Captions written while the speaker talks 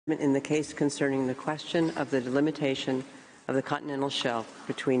In the case concerning the question of the delimitation of the continental shelf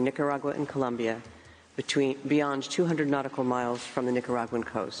between Nicaragua and Colombia beyond 200 nautical miles from the Nicaraguan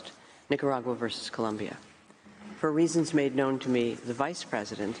coast, Nicaragua versus Colombia. For reasons made known to me, the Vice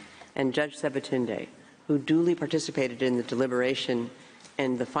President and Judge Sebatunde, who duly participated in the deliberation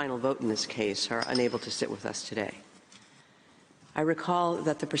and the final vote in this case, are unable to sit with us today. I recall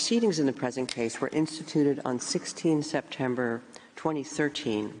that the proceedings in the present case were instituted on 16 September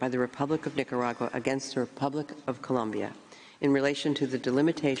 2013 by the Republic of Nicaragua against the Republic of Colombia in relation to the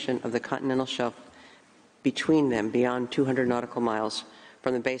delimitation of the continental shelf between them beyond 200 nautical miles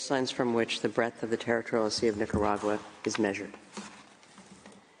from the baselines from which the breadth of the territorial sea of Nicaragua is measured.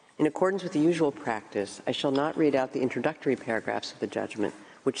 In accordance with the usual practice, I shall not read out the introductory paragraphs of the judgment,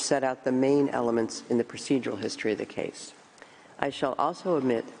 which set out the main elements in the procedural history of the case. I shall also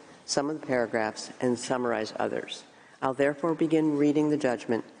omit some of the paragraphs and summarize others. I'll therefore begin reading the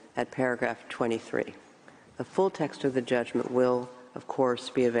judgment at paragraph 23. The full text of the judgment will, of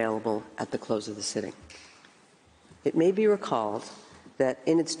course, be available at the close of the sitting. It may be recalled that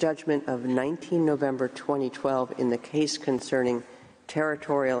in its judgment of 19 November 2012 in the case concerning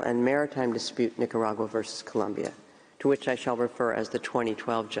territorial and maritime dispute Nicaragua versus Colombia, to which I shall refer as the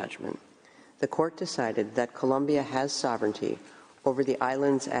 2012 judgment, the court decided that Colombia has sovereignty over the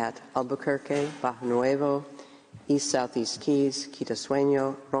islands at Albuquerque, Bajo Nuevo, East-Southeast Keys,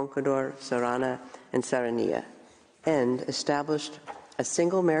 Quitasueño, Roncador, Serrana, and Serranía, and established a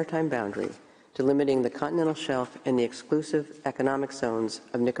single maritime boundary delimiting the continental shelf and the exclusive economic zones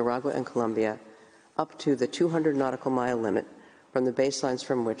of Nicaragua and Colombia up to the 200 nautical mile limit from the baselines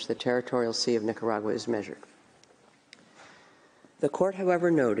from which the territorial sea of Nicaragua is measured. The court,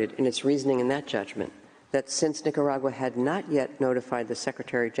 however, noted in its reasoning in that judgment that since Nicaragua had not yet notified the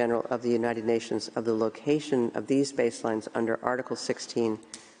Secretary-General of the United Nations of the location of these baselines under Article 16,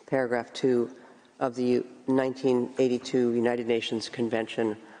 Paragraph 2 of the 1982 United Nations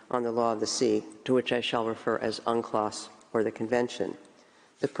Convention on the Law of the Sea, to which I shall refer as UNCLOS or the Convention,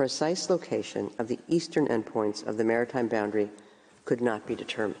 the precise location of the eastern endpoints of the maritime boundary could not be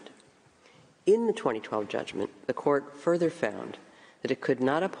determined. In the 2012 judgment, the court further found that it could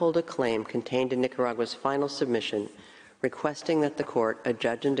not uphold a claim contained in Nicaragua's final submission requesting that the court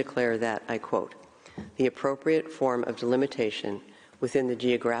adjudge and declare that, I quote, the appropriate form of delimitation within the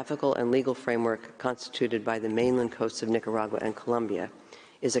geographical and legal framework constituted by the mainland coasts of Nicaragua and Colombia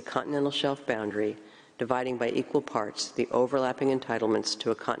is a continental shelf boundary dividing by equal parts the overlapping entitlements to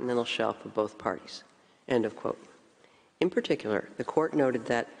a continental shelf of both parties, end of quote. In particular, the court noted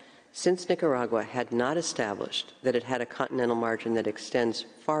that since Nicaragua had not established that it had a continental margin that extends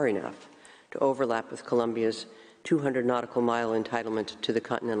far enough to overlap with Colombia's 200 nautical mile entitlement to the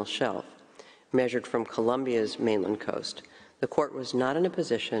continental shelf, measured from Colombia's mainland coast, the court was not in a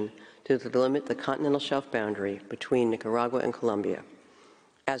position to delimit the continental shelf boundary between Nicaragua and Colombia,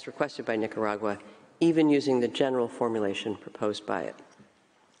 as requested by Nicaragua, even using the general formulation proposed by it.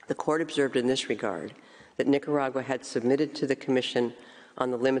 The court observed in this regard that Nicaragua had submitted to the Commission on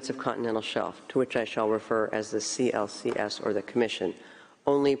the Limits of Continental Shelf, to which I shall refer as the CLCS or the Commission,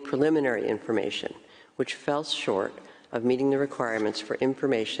 only preliminary information, which fell short of meeting the requirements for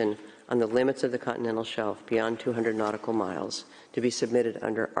information on the limits of the continental shelf beyond 200 nautical miles to be submitted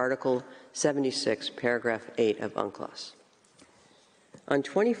under Article 76, Paragraph 8 of UNCLOS. On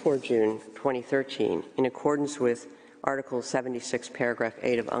 24 June 2013, in accordance with Article 76, Paragraph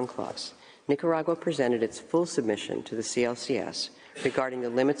 8 of UNCLOS, Nicaragua presented its full submission to the CLCS regarding the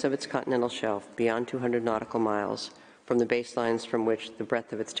limits of its continental shelf beyond 200 nautical miles from the baselines from which the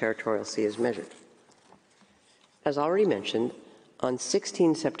breadth of its territorial sea is measured. As already mentioned, on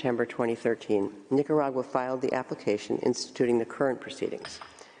 16 September 2013, Nicaragua filed the application instituting the current proceedings,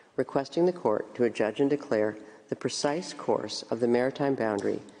 requesting the court to adjudge and declare the precise course of the maritime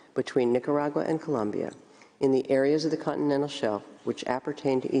boundary between Nicaragua and Colombia in the areas of the continental shelf which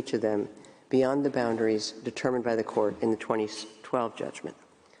appertain to each of them beyond the boundaries determined by the court in the 2012 judgment.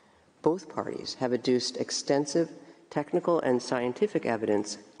 Both parties have adduced extensive technical and scientific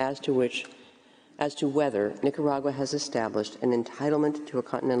evidence as to whether Nicaragua has established an entitlement to a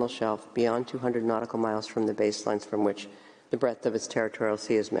continental shelf beyond 200 nautical miles from the baselines from which the breadth of its territorial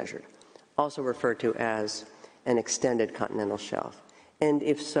sea is measured, also referred to as an extended continental shelf, and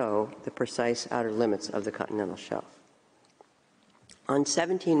if so, the precise outer limits of the continental shelf. On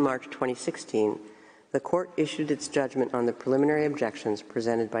 17 March 2016, the court issued its judgment on the preliminary objections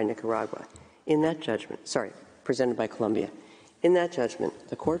presented by Nicaragua. In that judgment, presented by Colombia. In that judgment,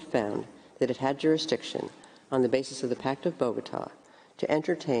 the court found that it had jurisdiction on the basis of the Pact of Bogota to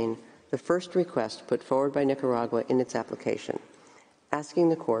entertain the first request put forward by Nicaragua in its application, asking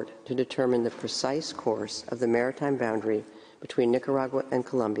the Court to determine the precise course of the maritime boundary between Nicaragua and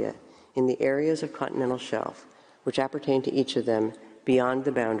Colombia in the areas of continental shelf which appertain to each of them beyond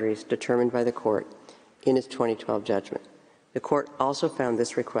the boundaries determined by the Court in its 2012 judgment. The Court also found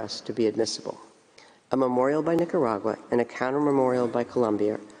this request to be admissible. A memorial by Nicaragua and a counter-memorial by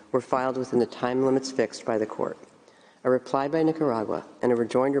Colombia were filed within the time limits fixed by the Court. A reply by Nicaragua and a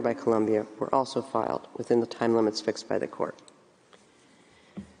rejoinder by Colombia were also filed within the time limits fixed by the Court.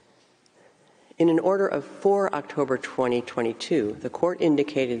 In an order of 4 October 2022, the Court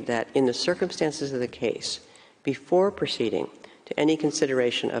indicated that in the circumstances of the case, before proceeding to any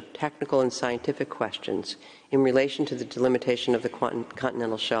consideration of technical and scientific questions in relation to the delimitation of the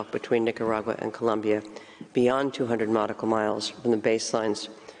continental shelf between Nicaragua and Colombia beyond 200 nautical miles from the baselines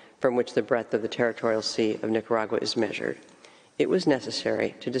from which the breadth of the territorial sea of Nicaragua is measured, it was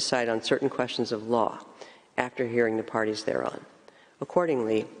necessary to decide on certain questions of law after hearing the parties thereon.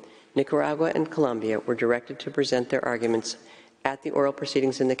 Accordingly, Nicaragua and Colombia were directed to present their arguments at the oral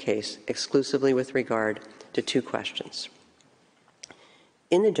proceedings in the case exclusively with regard to 2 questions.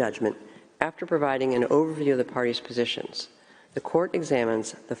 In the judgment, after providing an overview of the parties' positions, the Court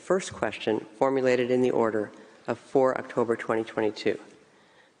examines the first question formulated in the order of 4 October 2022.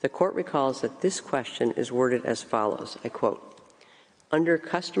 The Court recalls that this question is worded as follows, I quote, "Under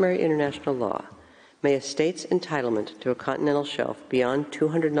customary international law, may a state's entitlement to a continental shelf beyond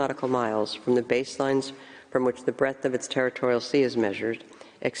 200 nautical miles from the baselines from which the breadth of its territorial sea is measured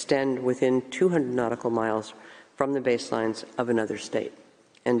extend within 200 nautical miles from the baselines of another state?"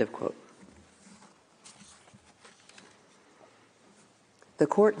 End of quote. The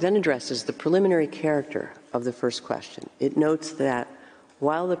Court then addresses the preliminary character of the first question. It notes that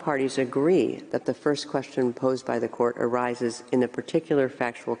while the parties agree that the first question posed by the Court arises in the particular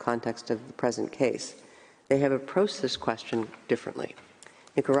factual context of the present case, they have approached this question differently.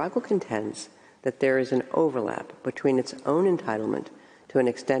 Nicaragua contends that there is an overlap between its own entitlement to an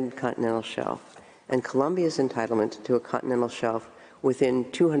extended continental shelf and Colombia's entitlement to a continental shelf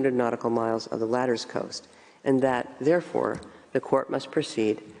within 200 nautical miles of the latter's coast, and that, therefore, the Court must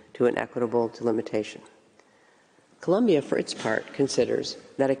proceed to an equitable delimitation. Colombia, for its part, considers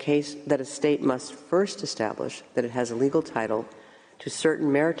that a state must first establish that it has a legal title to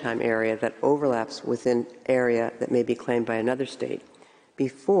certain maritime area that overlaps with an area that may be claimed by another state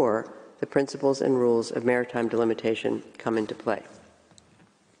before the principles and rules of maritime delimitation come into play.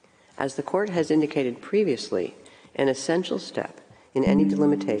 As the Court has indicated previously, an essential step in any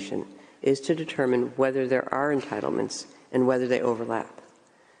delimitation is to determine whether there are entitlements and whether they overlap.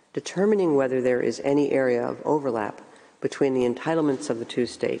 Determining whether there is any area of overlap between the entitlements of the 2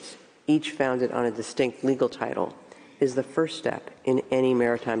 states, each founded on a distinct legal title, is the first step in any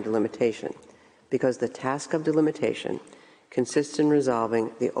maritime delimitation, because the task of delimitation consists in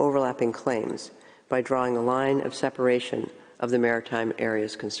resolving the overlapping claims by drawing a line of separation of the maritime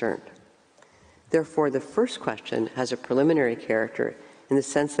areas concerned. Therefore, the first question has a preliminary character in the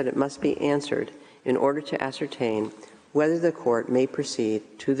sense that it must be answered in order to ascertain whether the Court may proceed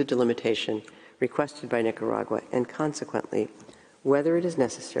to the delimitation requested by Nicaragua, and consequently, whether it is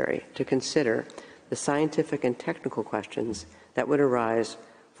necessary to consider the scientific and technical questions that would arise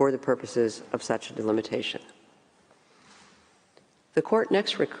for the purposes of such a delimitation. The Court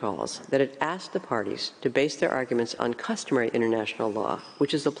next recalls that it asked the parties to base their arguments on customary international law,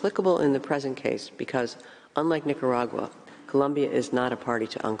 which is applicable in the present case because, unlike Nicaragua, Colombia is not a party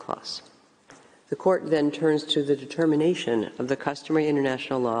to UNCLOS. The Court then turns to the determination of the customary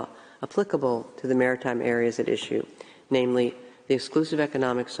international law applicable to the maritime areas at issue, namely the exclusive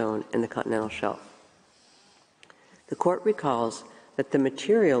economic zone and the continental shelf. The Court recalls that the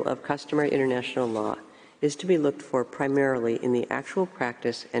material of customary international law is to be looked for primarily in the actual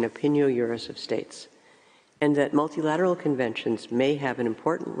practice and opinio juris of states, and that multilateral conventions may have an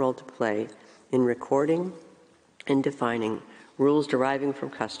important role to play in recording and defining rules deriving from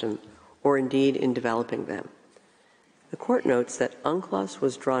custom, or indeed in developing them. The Court notes that UNCLOS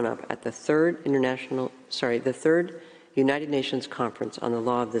was drawn up at the third United Nations Conference on the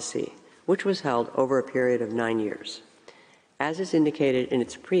Law of the Sea, which was held over a period of 9 years. As is indicated in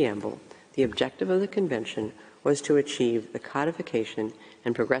its preamble, the objective of the convention was to achieve the codification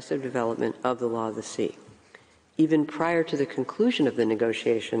and progressive development of the law of the sea. Even prior to the conclusion of the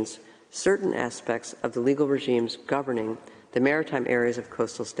negotiations, certain aspects of the legal regimes governing the maritime areas of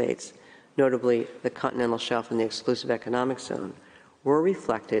coastal states, notably the continental shelf and the exclusive economic zone, were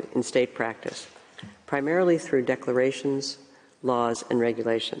reflected in state practice, primarily through declarations, laws, and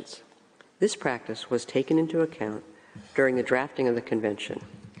regulations. This practice was taken into account during the drafting of the convention.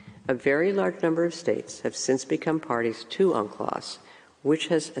 A very large number of states have since become parties to UNCLOS, which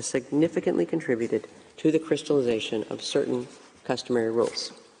has significantly contributed to the crystallization of certain customary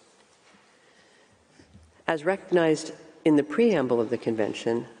rules. As recognized in the preamble of the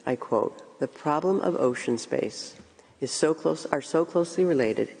Convention, I quote, "The problem of ocean space are so closely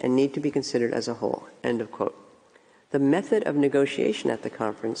related and need to be considered as a whole," end of quote. The method of negotiation at the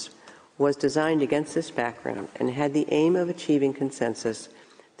conference was designed against this background and had the aim of achieving consensus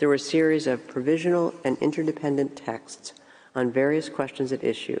through a series of provisional and interdependent texts on various questions at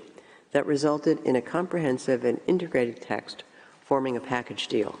issue that resulted in a comprehensive and integrated text forming a package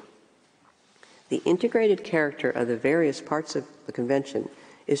deal. The integrated character of the various parts of the Convention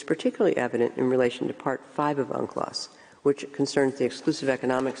is particularly evident in relation to Part 5 of UNCLOS, which concerns the exclusive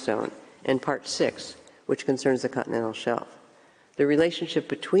economic zone, and Part 6, which concerns the continental shelf. The relationship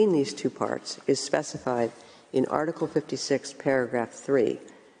between these two parts is specified in Article 56, Paragraph 3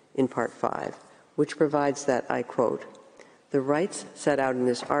 in Part 5, which provides that, I quote, "The rights set out in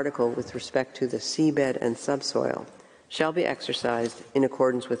this article with respect to the seabed and subsoil shall be exercised in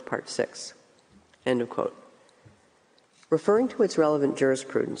accordance with Part 6, end of quote. Referring to its relevant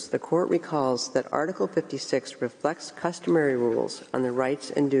jurisprudence, the Court recalls that Article 56 reflects customary rules on the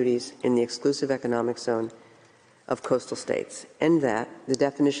rights and duties in the exclusive economic zone of coastal states, and that the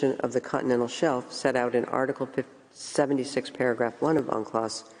definition of the continental shelf set out in Article 76, Paragraph 1 of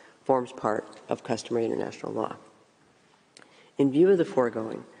UNCLOS forms part of customary international law. In view of the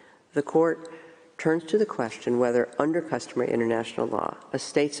foregoing, the Court turns to the question whether, under customary international law, a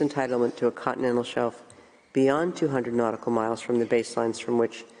state's entitlement to a continental shelf beyond 200 nautical miles from the baselines from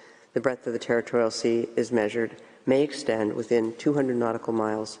which the breadth of the territorial sea is measured may extend within 200 nautical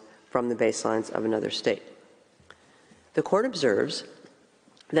miles from the baselines of another state. The Court observes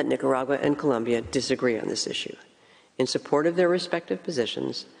that Nicaragua and Colombia disagree on this issue. In support of their respective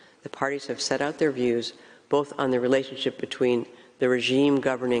positions, the parties have set out their views both on the relationship between the regime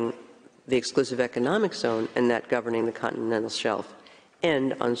governing the exclusive economic zone and that governing the continental shelf,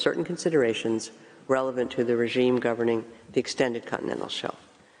 and on certain considerations relevant to the regime governing the extended continental shelf.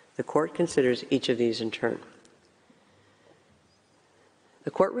 The Court considers each of these in turn.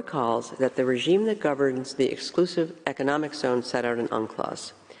 The Court recalls that the regime that governs the exclusive economic zone set out in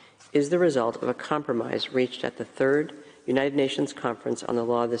UNCLOS is the result of a compromise reached at the Third United Nations Conference on the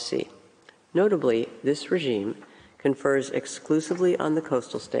Law of the Sea. Notably, this regime confers exclusively on the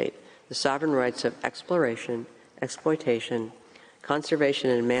coastal state the sovereign rights of exploration, exploitation, conservation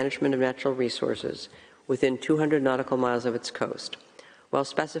and management of natural resources within 200 nautical miles of its coast, while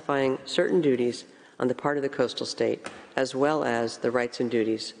specifying certain duties on the part of the coastal state, as well as the rights and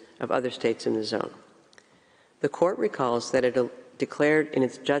duties of other states in the zone. The Court recalls that it declared in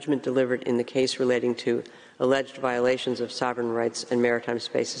its judgment delivered in the case relating to alleged violations of sovereign rights and maritime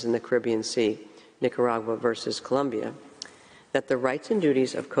spaces in the Caribbean Sea, Nicaragua versus Colombia, that the rights and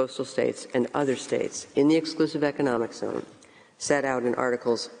duties of coastal states and other states in the exclusive economic zone set out in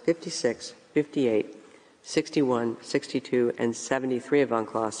Articles 56, 58, 61, 62, and 73 of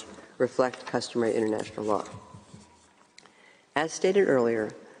UNCLOS reflect customary international law. As stated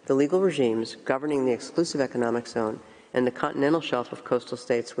earlier, the legal regimes governing the exclusive economic zone and the continental shelf of coastal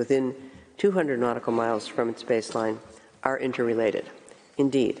states within 200 nautical miles from its baseline are interrelated.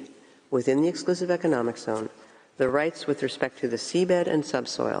 Indeed, within the exclusive economic zone, the rights with respect to the seabed and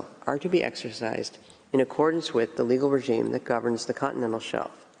subsoil are to be exercised in accordance with the legal regime that governs the continental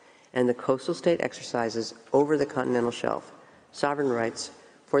shelf, and the coastal state exercises over the continental shelf sovereign rights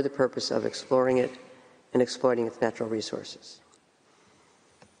for the purpose of exploring it and exploiting its natural resources.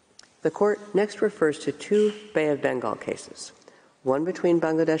 The Court next refers to two Bay of Bengal cases, one between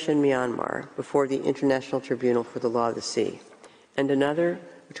Bangladesh and Myanmar before the International Tribunal for the Law of the Sea, and another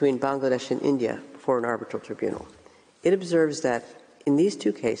between Bangladesh and India before an arbitral tribunal. It observes that in these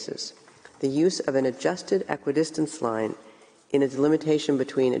two cases, the use of an adjusted equidistance line in a delimitation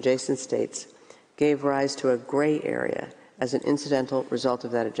between adjacent states gave rise to a gray area as an incidental result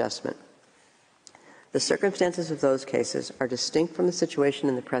of that adjustment. The circumstances of those cases are distinct from the situation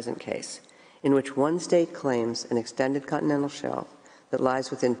in the present case, in which one state claims an extended continental shelf that lies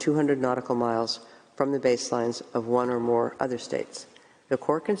within 200 nautical miles from the baselines of one or more other states. The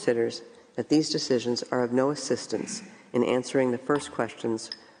Court considers that these decisions are of no assistance in answering the first questions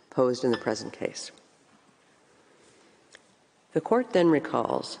posed in the present case. The Court then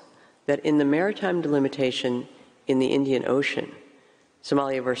recalls that in the maritime delimitation in the Indian Ocean,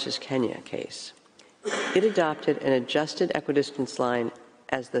 Somalia versus Kenya case, it adopted an adjusted equidistance line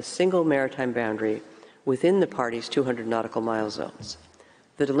as the single maritime boundary within the parties' 200 nautical mile zones.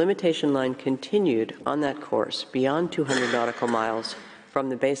 The delimitation line continued on that course beyond 200 nautical miles from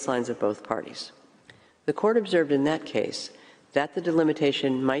the baselines of both parties. The Court observed in that case that the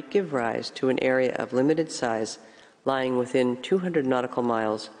delimitation might give rise to an area of limited size lying within 200 nautical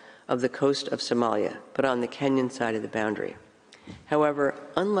miles of the coast of Somalia, but on the Kenyan side of the boundary. However,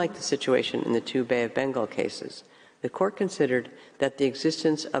 unlike the situation in the two Bay of Bengal cases, the court considered that the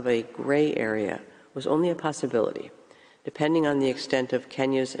existence of a gray area was only a possibility, depending on the extent of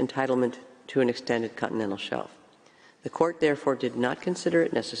Kenya's entitlement to an extended continental shelf. The court therefore did not consider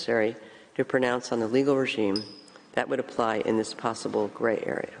it necessary to pronounce on the legal regime that would apply in this possible gray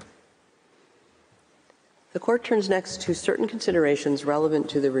area. The court turns next to certain considerations relevant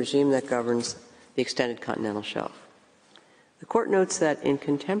to the regime that governs the extended continental shelf. The court notes that in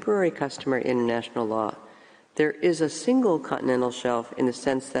contemporary customary international law, there is a single continental shelf in the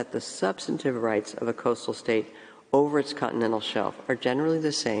sense that the substantive rights of a coastal state over its continental shelf are generally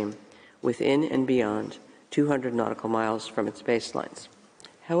the same within and beyond 200 nautical miles from its baselines.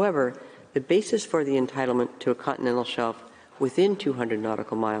 However, the basis for the entitlement to a continental shelf within 200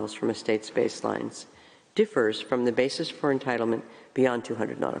 nautical miles from a state's baselines differs from the basis for entitlement beyond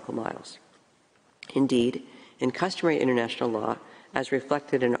 200 nautical miles. Indeed, in customary international law, as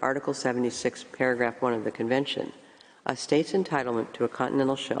reflected in Article 76, Paragraph 1 of the Convention, a state's entitlement to a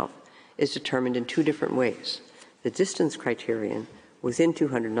continental shelf is determined in two different ways: the distance criterion within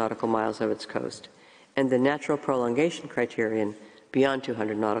 200 nautical miles of its coast, and the natural prolongation criterion beyond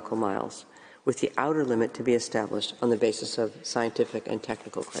 200 nautical miles, with the outer limit to be established on the basis of scientific and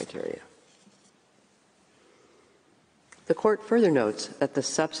technical criteria. The court further notes that the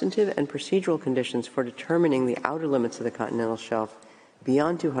substantive and procedural conditions for determining the outer limits of the continental shelf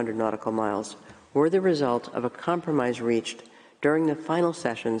beyond 200 nautical miles were the result of a compromise reached during the final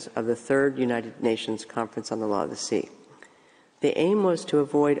sessions of the Third United Nations Conference on the Law of the Sea. The aim was to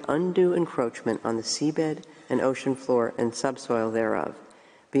avoid undue encroachment on the seabed and ocean floor and subsoil thereof,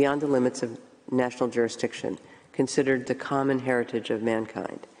 beyond the limits of national jurisdiction, considered the common heritage of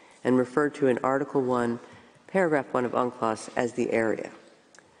mankind, and referred to in Article 1, Paragraph 1 of UNCLOS as the area.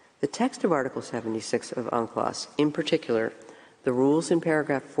 The text of Article 76 of UNCLOS, in particular, the rules in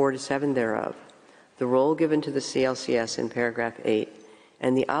Paragraph 4 to 7 thereof, the role given to the CLCS in Paragraph 8,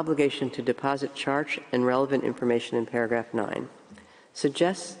 and the obligation to deposit charge and relevant information in Paragraph 9,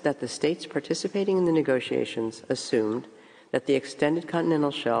 suggests that the states participating in the negotiations assumed that the extended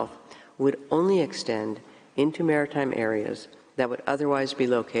continental shelf would only extend into maritime areas that would otherwise be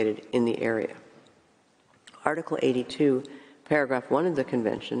located in the area. Article 82, Paragraph 1 of the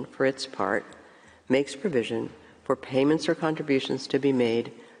Convention, for its part, makes provision for payments or contributions to be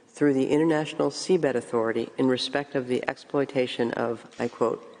made through the International Seabed Authority in respect of the exploitation of, I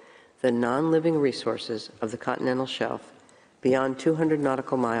quote, the non-living resources of the continental shelf beyond 200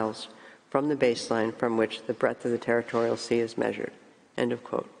 nautical miles from the baseline from which the breadth of the territorial sea is measured, end of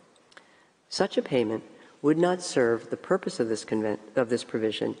quote. Such a payment would not serve the purpose of this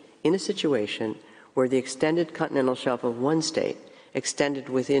provision in a situation where the extended continental shelf of one state extended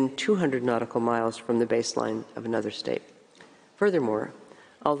within 200 nautical miles from the baseline of another state. Furthermore,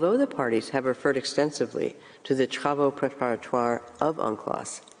 although the parties have referred extensively to the travaux préparatoires of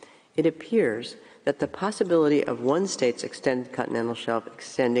UNCLOS, it appears that the possibility of one state's extended continental shelf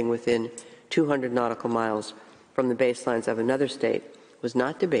extending within 200 nautical miles from the baselines of another state was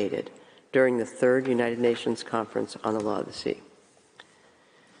not debated during the Third United Nations Conference on the Law of the Sea.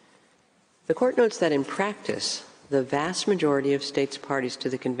 The court notes that in practice, the vast majority of states parties to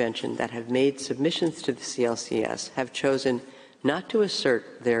the Convention that have made submissions to the CLCS have chosen not to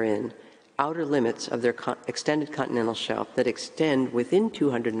assert therein outer limits of their extended continental shelf that extend within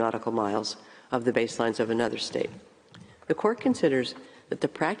 200 nautical miles of the baselines of another state. The court considers that the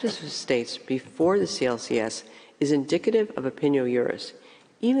practice of states before the CLCS is indicative of opinio juris,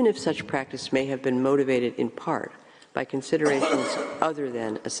 even if such practice may have been motivated in part by considerations other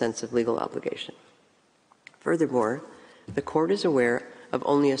than a sense of legal obligation. Furthermore, the court is aware of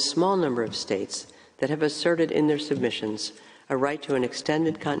only a small number of states that have asserted in their submissions a right to an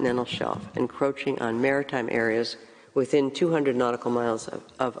extended continental shelf encroaching on maritime areas within 200 nautical miles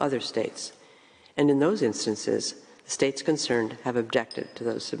of other states, and in those instances, the states concerned have objected to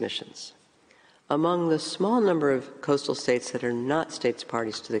those submissions. Among the small number of coastal states that are not states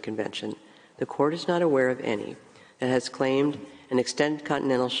parties to the Convention, the court is not aware of any that has claimed an extended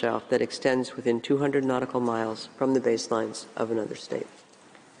continental shelf that extends within 200 nautical miles from the baselines of another state.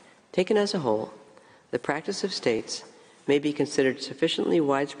 Taken as a whole, the practice of states may be considered sufficiently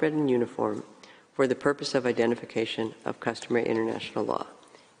widespread and uniform for the purpose of identification of customary international law.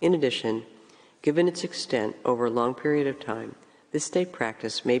 In addition, given its extent over a long period of time, this state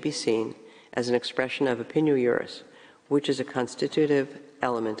practice may be seen as an expression of opinio juris, which is a constitutive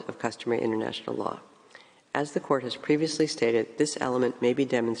element of customary international law. As the Court has previously stated, this element may be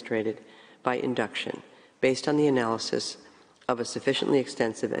demonstrated by induction based on the analysis of a sufficiently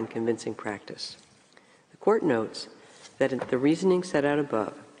extensive and convincing practice. The Court notes that the reasoning set out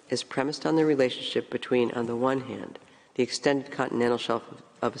above is premised on the relationship between, on the one hand, the extended continental shelf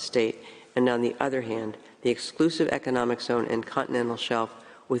of a state, and on the other hand, the exclusive economic zone and continental shelf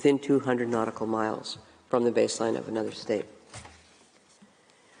within 200 nautical miles from the baseline of another state.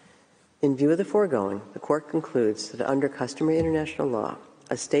 In view of the foregoing, the Court concludes that under customary international law,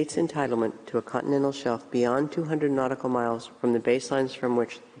 a state's entitlement to a continental shelf beyond 200 nautical miles from the baselines from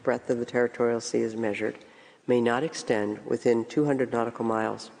which the breadth of the territorial sea is measured may not extend within 200 nautical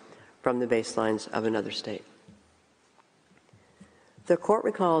miles from the baselines of another state. The Court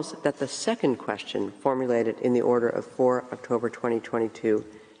recalls that the second question formulated in the order of 4 October 2022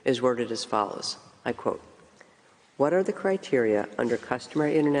 is worded as follows, I quote, "What are the criteria under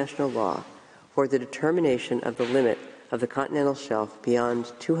customary international law for the determination of the limit of the continental shelf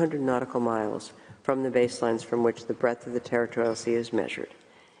beyond 200 nautical miles from the baselines from which the breadth of the territorial sea is measured?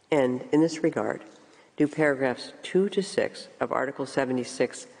 And, in this regard, do paragraphs 2 to 6 of Article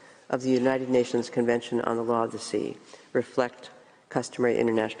 76 of the United Nations Convention on the Law of the Sea reflect customary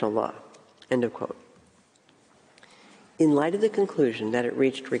international law?" End of quote. In light of the conclusion that it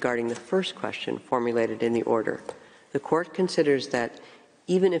reached regarding the first question formulated in the order, the Court considers that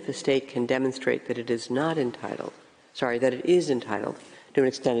even if a state can demonstrate that it is entitled to an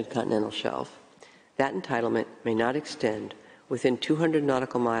extended continental shelf, that entitlement may not extend within 200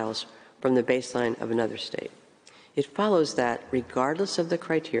 nautical miles from the baseline of another state. It follows that, regardless of the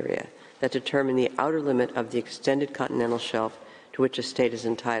criteria that determine the outer limit of the extended continental shelf to which a state is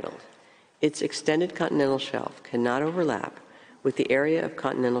entitled, its extended continental shelf cannot overlap with the area of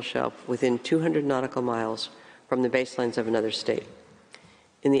continental shelf within 200 nautical miles from the baselines of another state.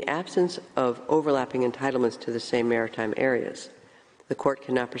 In the absence of overlapping entitlements to the same maritime areas, the Court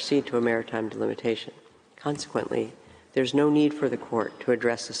cannot proceed to a maritime delimitation. Consequently, there's no need for the Court to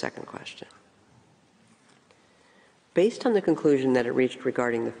address the second question. Based on the conclusion that it reached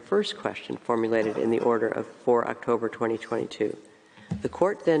regarding the first question formulated in the order of 4 October 2022, the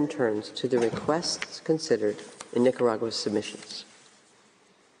Court then turns to the requests considered in Nicaragua's submissions.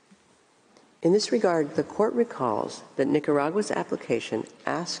 In this regard, the Court recalls that Nicaragua's application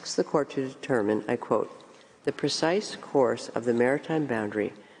asks the Court to determine, I quote, "the precise course of the maritime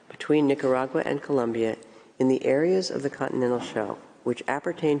boundary between Nicaragua and Colombia in the areas of the continental shelf which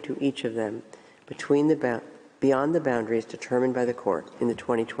appertain to each of them beyond the boundaries determined by the Court in the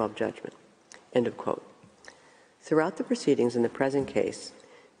 2012 judgment." End of quote. Throughout the proceedings in the present case,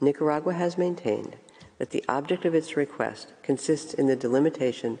 Nicaragua has maintained that the object of its request consists in the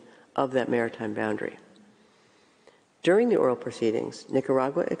delimitation of that maritime boundary. During the oral proceedings,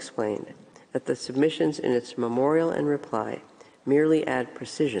 Nicaragua explained that the submissions in its memorial and reply merely add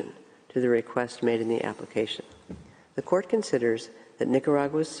precision to the request made in the application. The Court considers that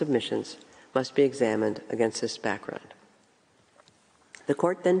Nicaragua's submissions must be examined against this background. The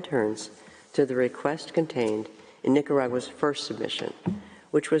Court then turns to the request contained in Nicaragua's first submission,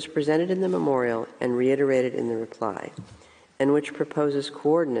 which was presented in the memorial and reiterated in the reply, and which proposes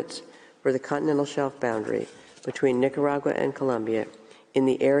coordinates for the continental shelf boundary between Nicaragua and Colombia in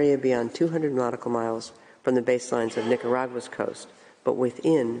the area beyond 200 nautical miles from the baselines of Nicaragua's coast, but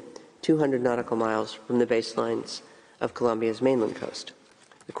within 200 nautical miles from the baselines of Colombia's mainland coast.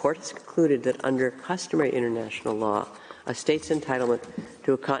 The Court has concluded that under customary international law, a state's entitlement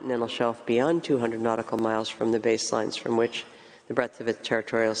to a continental shelf beyond 200 nautical miles from the baselines from which the breadth of its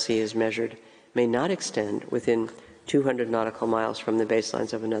territorial sea is measured may not extend within 200 nautical miles from the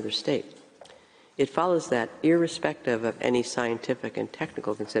baselines of another state. It follows that, irrespective of any scientific and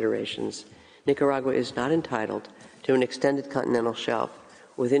technical considerations, Nicaragua is not entitled to an extended continental shelf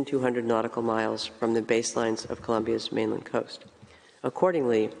within 200 nautical miles from the baselines of Colombia's mainland coast.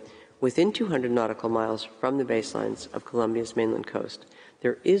 Accordingly, within 200 nautical miles from the baselines of Colombia's mainland coast,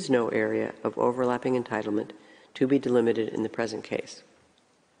 there is no area of overlapping entitlement to be delimited in the present case.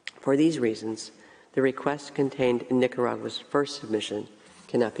 For these reasons, the request contained in Nicaragua's first submission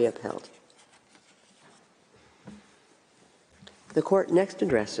cannot be upheld. The Court next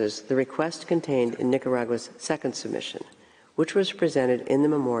addresses the request contained in Nicaragua's second submission, which was presented in the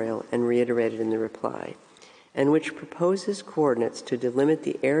memorial and reiterated in the reply, and which proposes coordinates to delimit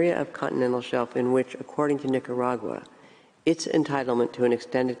the area of continental shelf in which, according to Nicaragua, its entitlement to an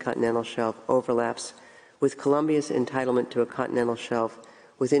extended continental shelf overlaps with Colombia's entitlement to a continental shelf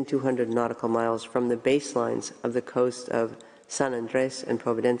within 200 nautical miles from the baselines of the coast of San Andrés and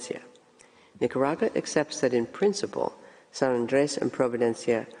Providencia. Nicaragua accepts that in principle, San Andrés and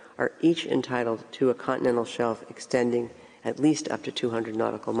Providencia are each entitled to a continental shelf extending at least up to 200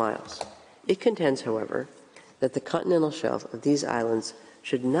 nautical miles. It contends, however, that the continental shelf of these islands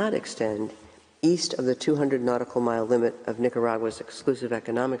should not extend east of the 200 nautical mile limit of Nicaragua's exclusive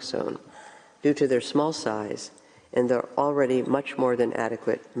economic zone due to their small size and their already much more than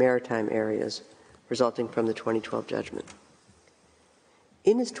adequate maritime areas resulting from the 2012 judgment.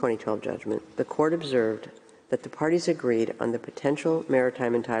 In its 2012 judgment, the court observed that the parties agreed on the potential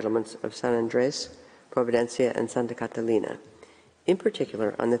maritime entitlements of San Andres, Providencia, and Santa Catalina, in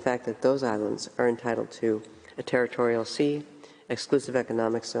particular on the fact that those islands are entitled to a territorial sea, exclusive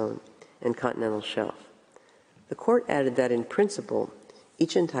economic zone, and continental shelf. The court added that in principle,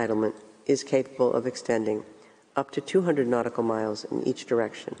 each entitlement is capable of extending up to 200 nautical miles in each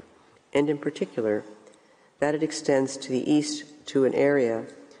direction, and in particular, that it extends to the east to an area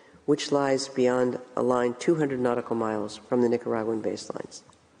which lies beyond a line 200 nautical miles from the Nicaraguan baselines.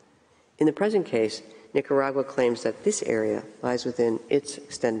 In the present case, Nicaragua claims that this area lies within its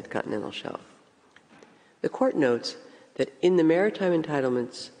extended continental shelf. The court notes that the maritime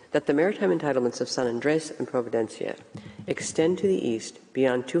entitlements of San Andres and Providencia extend to the east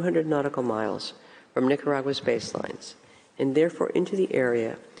beyond 200 nautical miles from Nicaragua's baselines, and therefore into the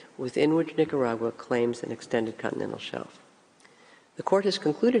area within which Nicaragua claims an extended continental shelf. The court has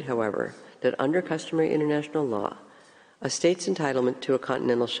concluded, however, that under customary international law, a state's entitlement to a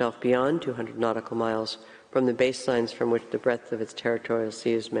continental shelf beyond 200 nautical miles from the baselines from which the breadth of its territorial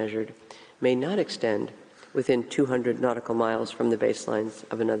sea is measured may not extend within 200 nautical miles from the baselines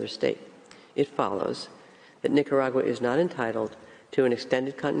of another state. It follows that Nicaragua is not entitled to an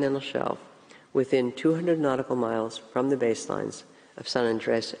extended continental shelf within 200 nautical miles from the baselines of San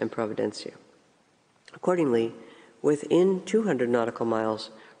Andres and Providencia. Accordingly, within 200 nautical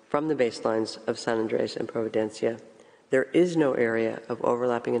miles from the baselines of San Andres and Providencia, there is no area of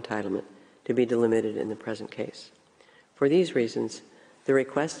overlapping entitlement to be delimited in the present case. For these reasons, the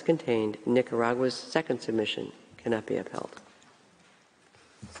request contained in Nicaragua's second submission cannot be upheld.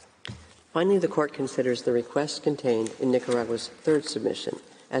 Finally, the court considers the request contained in Nicaragua's third submission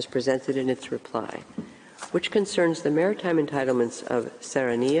as presented in its reply, which concerns the maritime entitlements of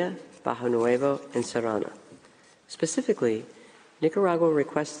Serranía, Bajo Nuevo, and Serrana. Specifically, Nicaragua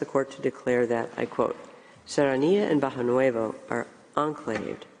requests the court to declare that, I quote, Serranía and Bajo Nuevo are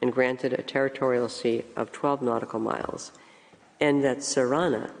enclaved and granted a territorial sea of 12 nautical miles, and that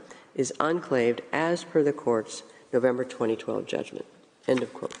Serrana is enclaved as per the court's November 2012 judgment. End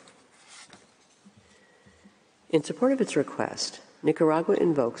of quote. In support of its request, Nicaragua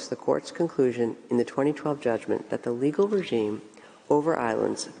invokes the court's conclusion in the 2012 judgment that the legal regime over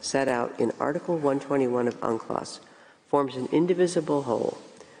islands set out in Article 121 of UNCLOS forms an indivisible whole,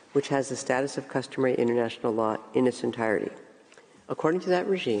 which has the status of customary international law in its entirety. According to that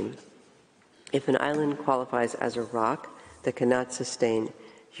regime, if an island qualifies as a rock that cannot sustain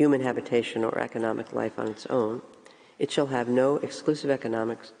human habitation or economic life on its own, it shall have no exclusive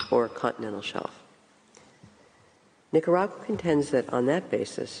economic or continental shelf. Nicaragua contends that on that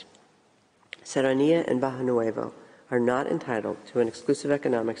basis, Serranía and Bajo Nuevo are not entitled to an exclusive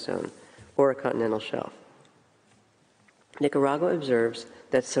economic zone or a continental shelf. Nicaragua observes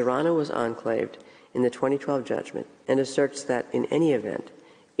that Serrana was enclaved in the 2012 judgment and asserts that, in any event,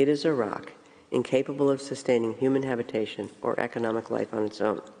 it is a rock incapable of sustaining human habitation or economic life on its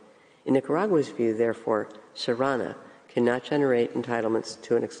own. In Nicaragua's view, therefore, Serrana cannot generate entitlements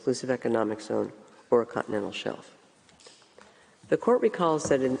to an exclusive economic zone or a continental shelf. The court recalls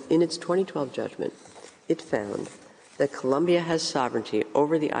that in its 2012 judgment, it found that Colombia has sovereignty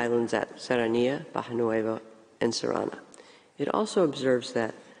over the islands at Serranía, Bajo Nuevo, and Serrana. It also observes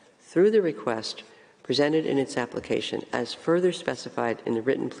that, through the request presented in its application as further specified in the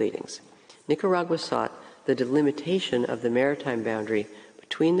written pleadings, Nicaragua sought the delimitation of the maritime boundary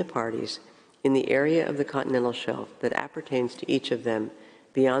between the parties in the area of the continental shelf that appertains to each of them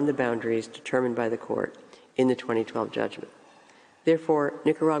beyond the boundaries determined by the court in the 2012 judgment. Therefore,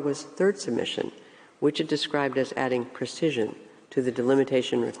 Nicaragua's third submission, which it described as adding precision to the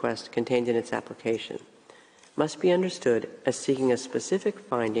delimitation request contained in its application, must be understood as seeking a specific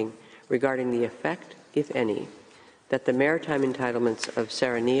finding regarding the effect, if any, that the maritime entitlements of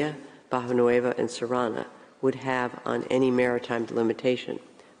Serranía, Bajo Nuevo, and Serrana would have on any maritime delimitation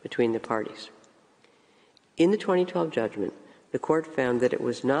between the parties. In the 2012 judgment, the court found that it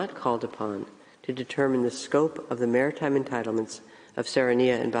was not called upon to determine the scope of the maritime entitlements of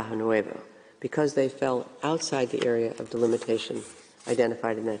Serranía and Bajo Nuevo because they fell outside the area of delimitation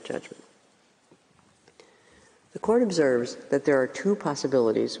identified in that judgment. The court observes that there are two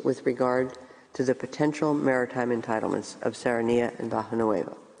possibilities with regard to the potential maritime entitlements of Serranía and Bajo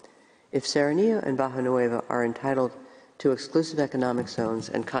Nuevo. If Serranía and Baja Nueva are entitled to exclusive economic zones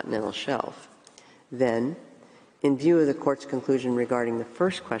and continental shelf, then, in view of the Court's conclusion regarding the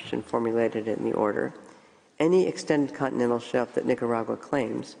first question formulated in the order, any extended continental shelf that Nicaragua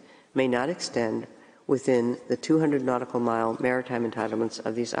claims may not extend within the 200 nautical mile maritime entitlements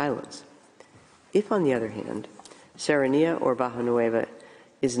of these islands. If, on the other hand, Serranía or Baja Nueva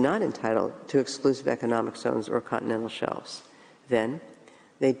is not entitled to exclusive economic zones or continental shelves, then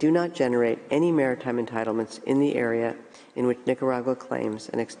they do not generate any maritime entitlements in the area in which Nicaragua claims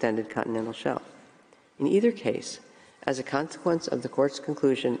an extended continental shelf. In either case, as a consequence of the Court's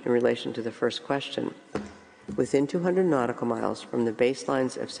conclusion in relation to the first question, within 200 nautical miles from the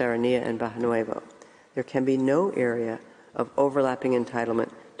baselines of Serranía and Baja Nueva, there can be no area of overlapping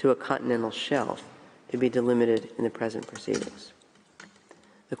entitlement to a continental shelf to be delimited in the present proceedings.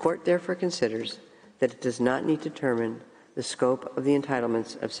 The Court therefore considers that it does not need to determine the scope of the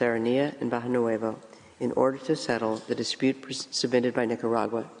entitlements of Serranía and Baja Nueva in order to settle the dispute submitted by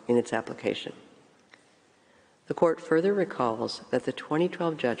Nicaragua in its application. The Court further recalls that the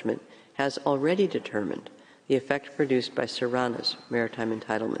 2012 judgment has already determined the effect produced by Serrana's maritime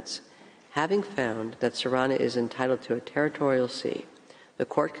entitlements. Having found that Serrana is entitled to a territorial sea, the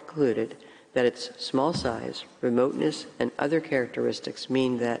Court concluded that its small size, remoteness, and other characteristics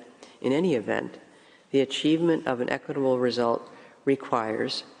mean that, in any event, the achievement of an equitable result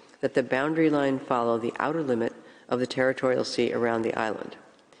requires that the boundary line follow the outer limit of the territorial sea around the island.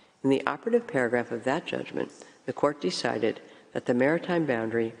 In the operative paragraph of that judgment, the Court decided that the maritime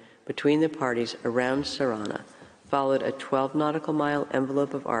boundary between the parties around Serrana followed a 12 nautical mile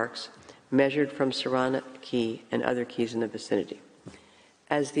envelope of arcs measured from Serrana Key and other keys in the vicinity.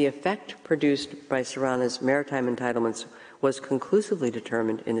 As the effect produced by Serrana's maritime entitlements was conclusively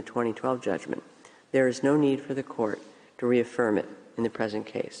determined in the 2012 judgment, there is no need for the Court to reaffirm it in the present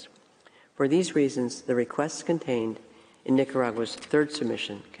case. For these reasons, the requests contained in Nicaragua's third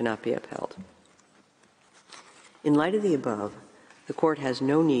submission cannot be upheld. In light of the above, the Court has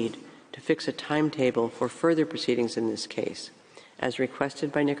no need to fix a timetable for further proceedings in this case, as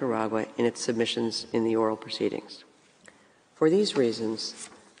requested by Nicaragua in its submissions in the oral proceedings. For these reasons,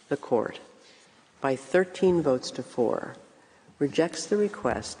 the Court, by 13 votes to 4, rejects the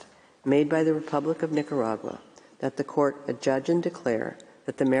request made by the Republic of Nicaragua that the Court adjudge and declare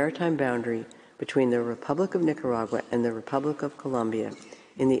that the maritime boundary between the Republic of Nicaragua and the Republic of Colombia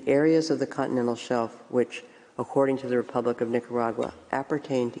in the areas of the continental shelf which, according to the Republic of Nicaragua,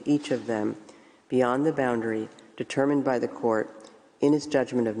 appertain to each of them beyond the boundary determined by the Court in its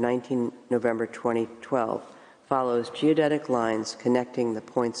judgment of 19 November 2012, follows geodetic lines connecting the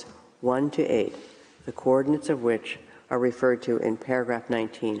points 1 to 8, the coordinates of which are referred to in paragraph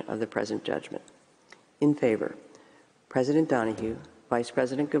 19 of the present judgment. In favor, President Donahue, Vice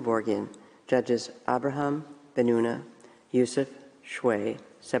President Gevorgian, Judges Abraham, Benuna, Yusuf, Shwe,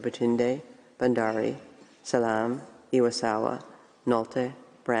 Sebutunde, Bandari, Salam, Iwasawa, Nolte,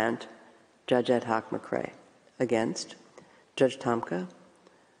 Brandt, Judge Ad hoc McCrae. Against, Judges Tomka,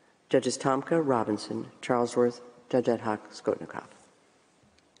 Robinson, Charlesworth, Judge Ad hoc Skotnikoff.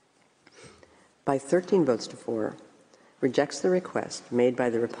 By 13 votes to 4, rejects the request made by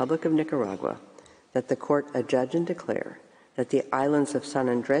the Republic of Nicaragua that the Court adjudge and declare that the islands of San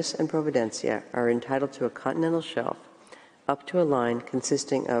Andres and Providencia are entitled to a continental shelf up to a line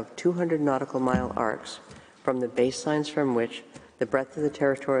consisting of 200 nautical mile arcs from the baselines from which the breadth of the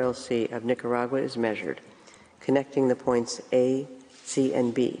territorial sea of Nicaragua is measured, connecting the points A, C,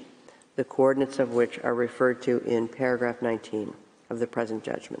 and B, the coordinates of which are referred to in paragraph 19 of the present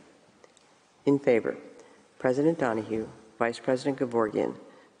judgment. In favor, President Donahue, Vice President Gevorgian,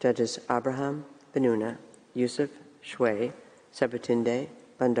 Judges Abraham, Benuna, Yusuf, Shwe, Sebutunde,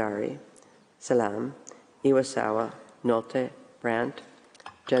 Bandari, Salam, Iwasawa, Nolte, Brandt,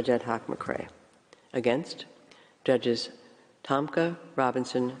 Judge Ad hoc McCrae. Against, Judges Tomka,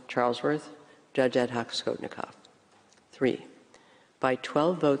 Robinson, Charlesworth, Judge Ad hoc Skotnikoff. 3. By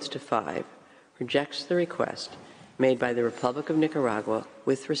 12 votes to 5, rejects the request made by the Republic of Nicaragua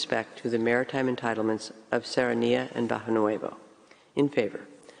with respect to the maritime entitlements of Serranía and Baja Nueva. In favor,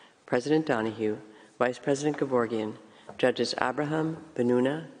 President Donahue, Vice President Gevorgian, Judges Abraham,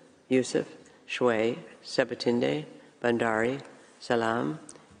 Benuna, Yusuf, Shwe, Sebutunde, Bandari, Salam,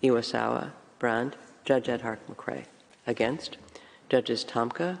 Iwasawa, Brandt, Judge Ad hoc McCrae. Against, Judges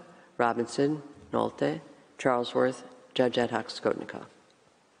Tomka, Robinson, Nolte, Charlesworth, Judge Ad hoc Skotnikoff.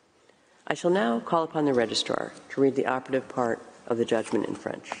 I shall now call upon the Registrar to read the operative part of the judgment in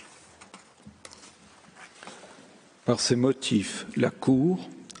French. Par ces motifs, la Cour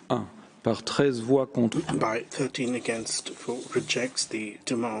 1. par 13 voix contre. By 13 against, rejects the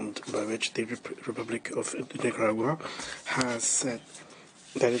demand by which the Republic of Nicaragua has said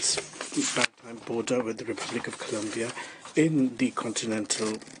that its maritime border with the Republic of Colombia in the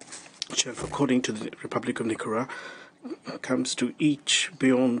continental shelf, according to the Republic of Nicaragua, comes to each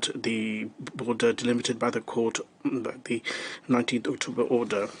beyond the border delimited by the court by the 19th October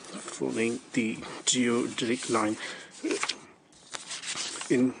order, following the geodetic line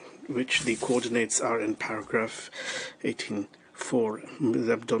in which the coordinates are in paragraph 18.4. Ms.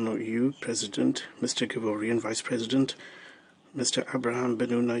 Abdono, President, Mr. Gregorian, Vice President, Mr. Abraham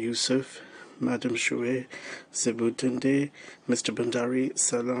Benuna Yusuf, Madam Shue Sebutende, Mr. Bandari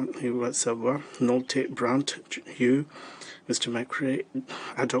Salam Iwasawa, Nolte Brandt Yu, Mr. Macrae,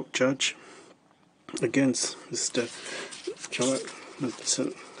 ad hoc judge, against Mr.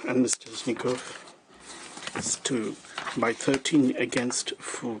 Johnson and Mr. Znikov, by 13 against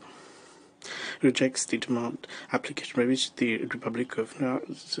 4. Rejects the demand application by which the Republic of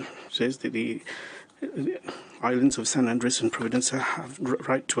says that the islands of San Andres and Providencia have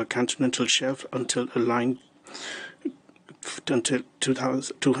right to a continental shelf until a line until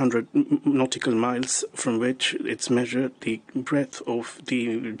 200 nautical miles from which it's measured the breadth of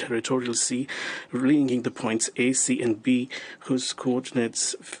the territorial sea, linking the points A, C, and B, whose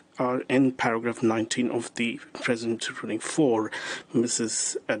coordinates are in paragraph 19 of the present ruling. 4.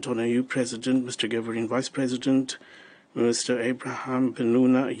 Mrs. Adonai, President, Mr. Gregorian, Vice President, Mr. Abraham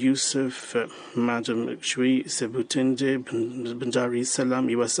Benuna Yusuf, Madam Shui Sebutinde, Bandari Salam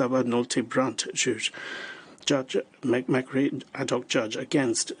Iwasawa, Nolte Brandt, Judge Macrae, ad hoc judge,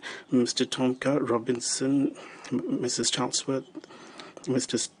 against Mr. Tomka Robinson, Mrs. Charlesworth,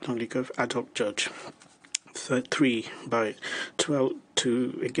 Mr. Stolikov, ad hoc judge. 3 by 12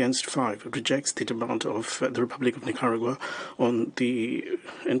 to against 5 rejects the demand of the Republic of Nicaragua on the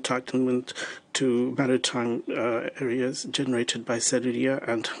entitlement to maritime areas generated by Serbia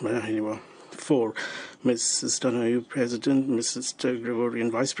and Nicaragua. 4. Mrs. Donoghue, President, Mrs.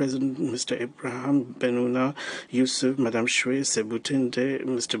 Gregorian, Vice President, Mr. Abraham Benuna Yusuf, Madame Shwe Sebutinde,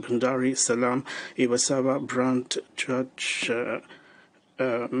 Mr. Bandari Salam Iwasawa, Brandt, Judge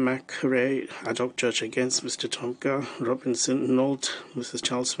Macrae, ad hoc judge, against Mr. Tomka Robinson, Nolt, Mrs.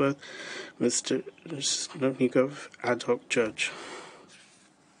 Charlesworth, Mr. Snovnikov, ad hoc judge.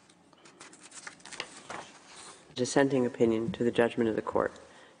 Dissenting opinion to the judgment of the court.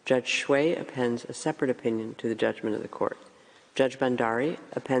 Judge Shwe appends a separate opinion to the judgment of the court. Judge Bandari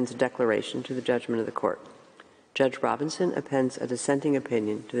appends a declaration to the judgment of the court. Judge Robinson appends a dissenting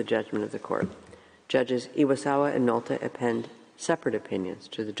opinion to the judgment of the court. Judges Iwasawa and Nolte append separate opinions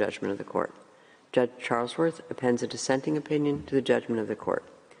to the judgment of the court. Judge Charlesworth appends a dissenting opinion to the judgment of the court.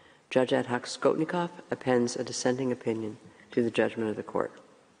 Judge ad hoc Skotnikov appends a dissenting opinion to the judgment of the court.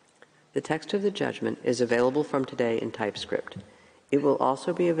 The text of the judgment is available from today in typescript. It will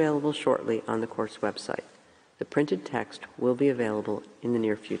also be available shortly on the court's website. The printed text will be available in the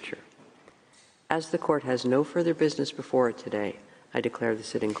near future. As the court has no further business before it today, I declare the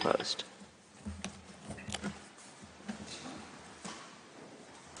sitting closed.